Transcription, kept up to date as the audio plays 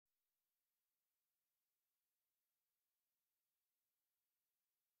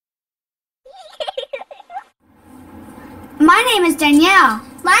My name is Danielle.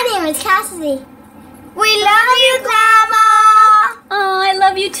 My name is Cassidy. We love you, Glama! Oh, I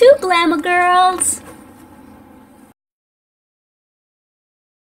love you too, Glama girls.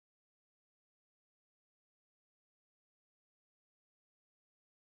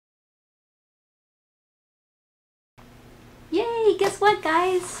 Yay, guess what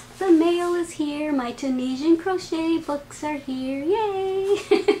guys? The mail is here. My Tunisian crochet books are here. Yay!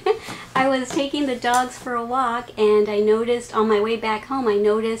 I was taking the dogs for a walk and I noticed on my way back home, I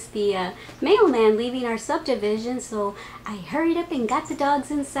noticed the mailman leaving our subdivision, so I hurried up and got the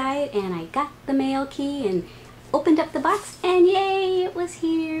dogs inside and I got the mail key and opened up the box and yay, it was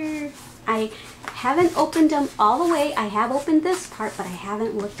here. I haven't opened them all the way. I have opened this part, but I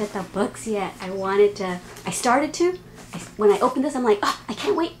haven't looked at the books yet. I started to. When I opened this, I'm like, oh, I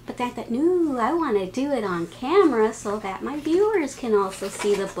can't wait. But no, I want to do it on camera so that my viewers can also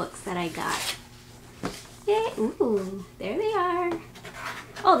see the books that I got. Yay, ooh, there they are.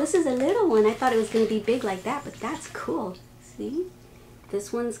 Oh, this is a little one. I thought it was going to be big like that, but that's cool. See?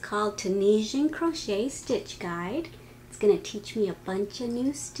 This one's called Tunisian Crochet Stitch Guide. It's going to teach me a bunch of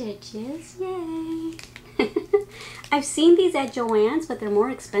new stitches. Yay! I've seen these at Joann's, but they're more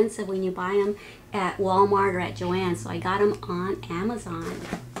expensive when you buy them at Walmart or at Joann's, so I got them on Amazon.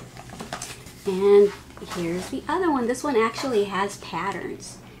 And here's the other one. This one actually has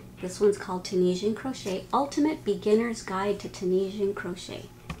patterns. This one's called Tunisian Crochet Ultimate Beginner's Guide to Tunisian Crochet.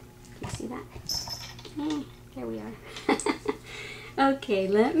 Can you see that? There we are. Okay,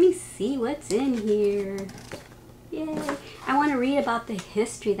 let me see what's in here. Yay! I want to read about the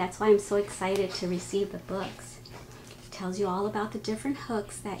history. That's why I'm so excited to receive the books. It tells you all about the different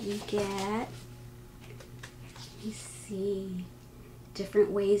hooks that you get. Let me see.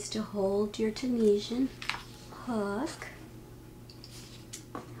 Different ways to hold your Tunisian hook.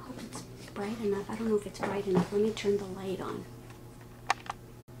 I hope it's bright enough. I don't know if it's bright enough. Let me turn the light on.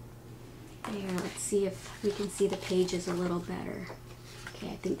 There, let's see if we can see the pages a little better. Okay,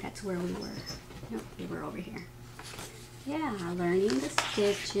 I think that's where we were. Nope, we were over here. Yeah, learning the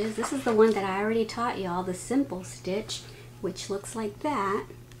stitches. This is the one that I already taught y'all, the simple stitch, which looks like that.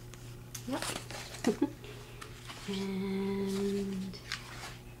 Yep. And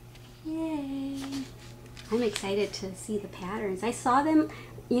yay. I'm excited to see the patterns. I saw them,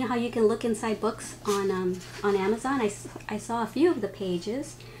 you know how you can look inside books on Amazon? I saw a few of the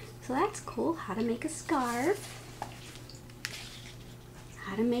pages. So that's cool. How to make a scarf.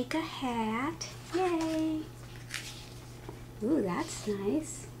 How to make a hat. Yay. Ooh, that's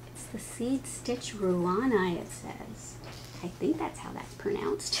nice. It's the Seed Stitch Ruana, it says. I think that's how that's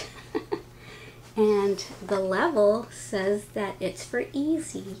pronounced. And the level says that it's for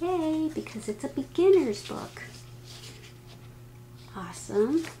easy. Yay, because it's a beginner's book.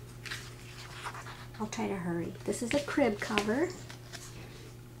 Awesome. I'll try to hurry. This is a crib cover.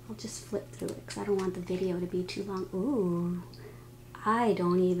 I'll just flip through it because I don't want the video to be too long. Ooh. I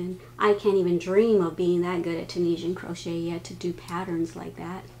can't even dream of being that good at Tunisian crochet yet to do patterns like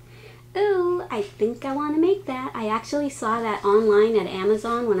that. Ooh, I think I want to make that. I actually saw that online at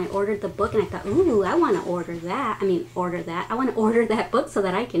Amazon when I ordered the book and I thought, ooh, I want to order that. I want to order that book so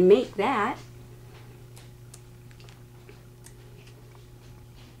that I can make that.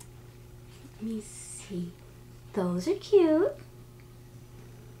 Let me see. Those are cute.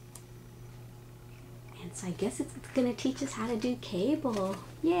 And so I guess it's going to teach us how to do cable.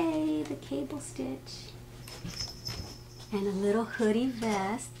 Yay, the cable stitch. And a little hoodie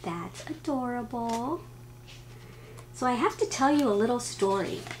vest. That's adorable. So I have to tell you a little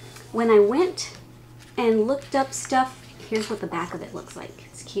story. When I went and looked up stuff, here's what the back of it looks like.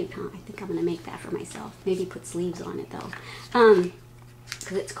 It's cute, huh? I think I'm going to make that for myself. Maybe put sleeves on it though.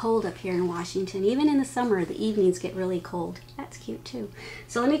 Because it's cold up here in Washington. Even in the summer, the evenings get really cold. That's cute too.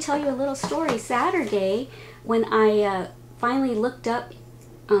 So let me tell you a little story. Saturday, when I finally looked up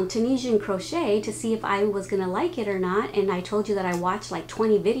Tunisian crochet to see if I was going to like it or not, and I told you that I watched like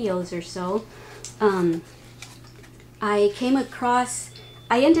 20 videos or so, I came across,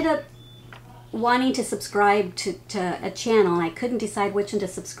 I ended up wanting to subscribe to a channel, and I couldn't decide which one to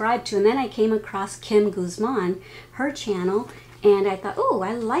subscribe to, and then I came across Kim Guzman, her channel, and I thought, oh,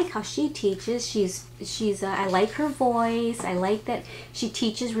 I like how she teaches. I like her voice. I like that she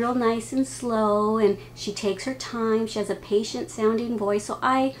teaches real nice and slow, and she takes her time. She has a patient sounding voice. So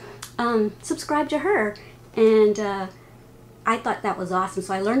I subscribed to her, and I thought that was awesome.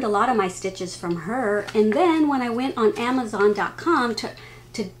 So I learned a lot of my stitches from her. And then when I went on Amazon.com to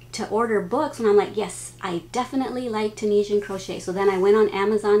order books, and I'm like, yes, I definitely like Tunisian crochet. So then I went on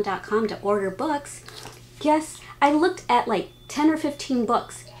Amazon.com to order books. Guess I looked at like 10 or 15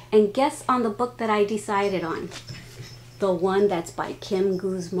 books, and guess on the book that I decided on. the one that's by Kim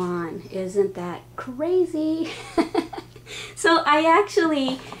Guzman. Isn't that crazy? So I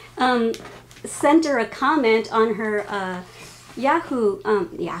actually sent her a comment on her on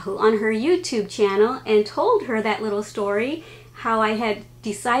her YouTube channel and told her that little story, how I had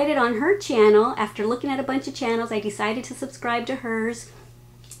decided on her channel, after looking at a bunch of channels, I decided to subscribe to hers.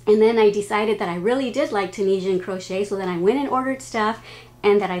 And then I decided that I really did like Tunisian crochet, so then I went and ordered stuff,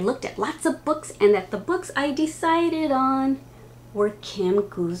 and that I looked at lots of books, and that the books I decided on were Kim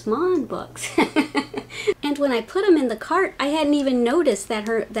Guzman books. And when I put them in the cart, I hadn't even noticed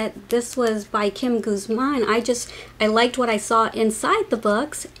that this was by Kim Guzman. I liked what I saw inside the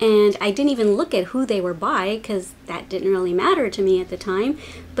books, and I didn't even look at who they were by, because that didn't really matter to me at the time.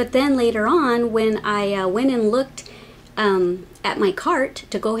 But then later on, when I went and looked at my cart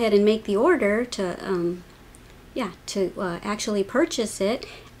to go ahead and make the order to actually purchase it,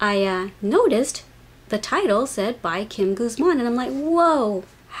 I noticed the title said by Kim Guzman, and I'm like, whoa,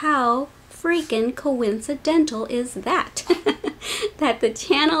 how freaking coincidental is that? That the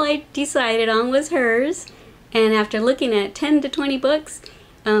channel I decided on was hers, and after looking at 10 to 20 books,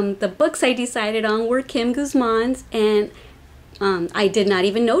 the books I decided on were Kim Guzman's, and I did not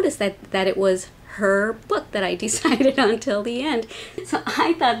even notice that it was her book that I decided on till the end. So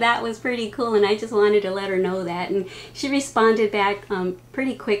I thought that was pretty cool, and I just wanted to let her know that. And she responded back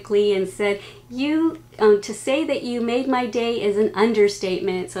pretty quickly and said, to say that you made my day is an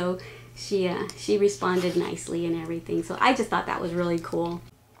understatement. So she responded nicely and everything. So I just thought that was really cool.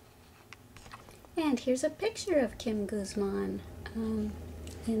 And here's a picture of Kim Guzman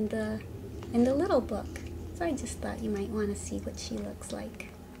in the little book. So I just thought you might want to see what she looks like.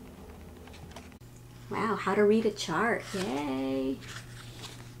 Wow, how to read a chart. Yay.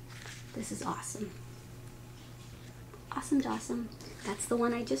 This is awesome. Awesome. That's the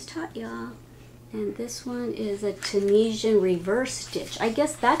one I just taught y'all. And this one is a Tunisian reverse stitch. I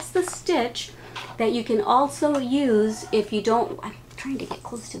guess that's the stitch that you can also use if you don't, I'm trying to get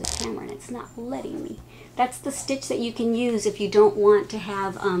close to the camera and it's not letting me. That's the stitch that you can use if you don't want to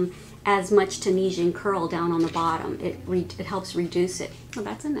have as much Tunisian curl down on the bottom. It helps reduce it. Oh,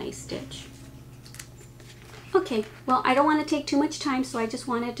 that's a nice stitch. Okay, well, I don't want to take too much time, so I just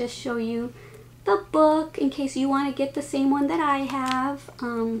wanted to show you the book in case you want to get the same one that I have.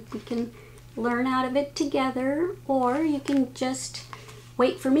 We can learn out of it together, or you can just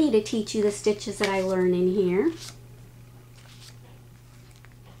wait for me to teach you the stitches that I learn in here.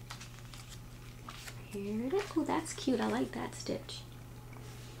 Here it is. Oh, that's cute. I like that stitch.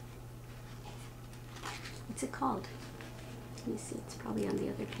 What's it called? Let me see. It's probably on the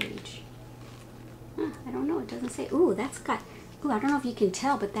other page. I don't know, it doesn't say. Ooh, that's got, ooh, I don't know if you can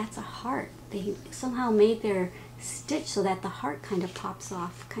tell, but that's a heart. They somehow made their stitch so that the heart kind of pops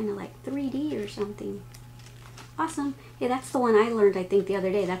off, kind of like 3D or something. Awesome. Yeah, that's the one I learned, I think, the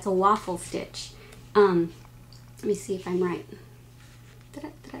other day. That's a waffle stitch. Let me see if I'm right. I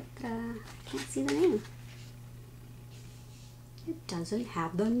can't see the name. It doesn't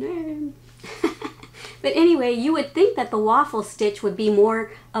have the name. But anyway, you would think that the waffle stitch would be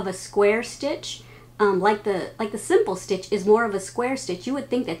more of a square stitch. Like the simple stitch is more of a square stitch. You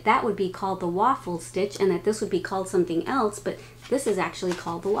would think that that would be called the waffle stitch and that this would be called something else, but this is actually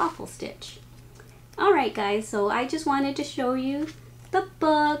called the waffle stitch. Alright guys, so I just wanted to show you the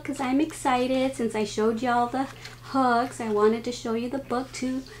book because I'm excited. Since I showed y'all the hooks, I wanted to show you the book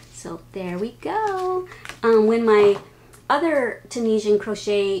too. So there we go. When my other Tunisian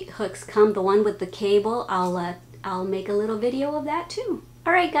crochet hooks come, the one with the cable, I'll make a little video of that too.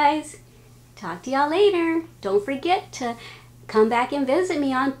 Alright guys. Talk to y'all later. Don't forget to come back and visit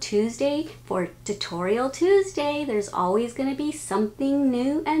me on Tuesday for Tutorial Tuesday. There's always going to be something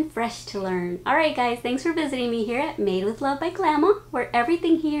new and fresh to learn. Alright guys, thanks for visiting me here at Made with Love by Glama, where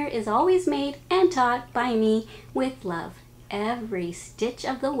everything here is always made and taught by me with love every stitch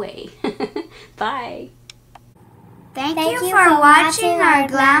of the way. Bye. Thank you for watching our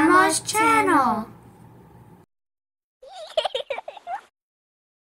Glama's channel.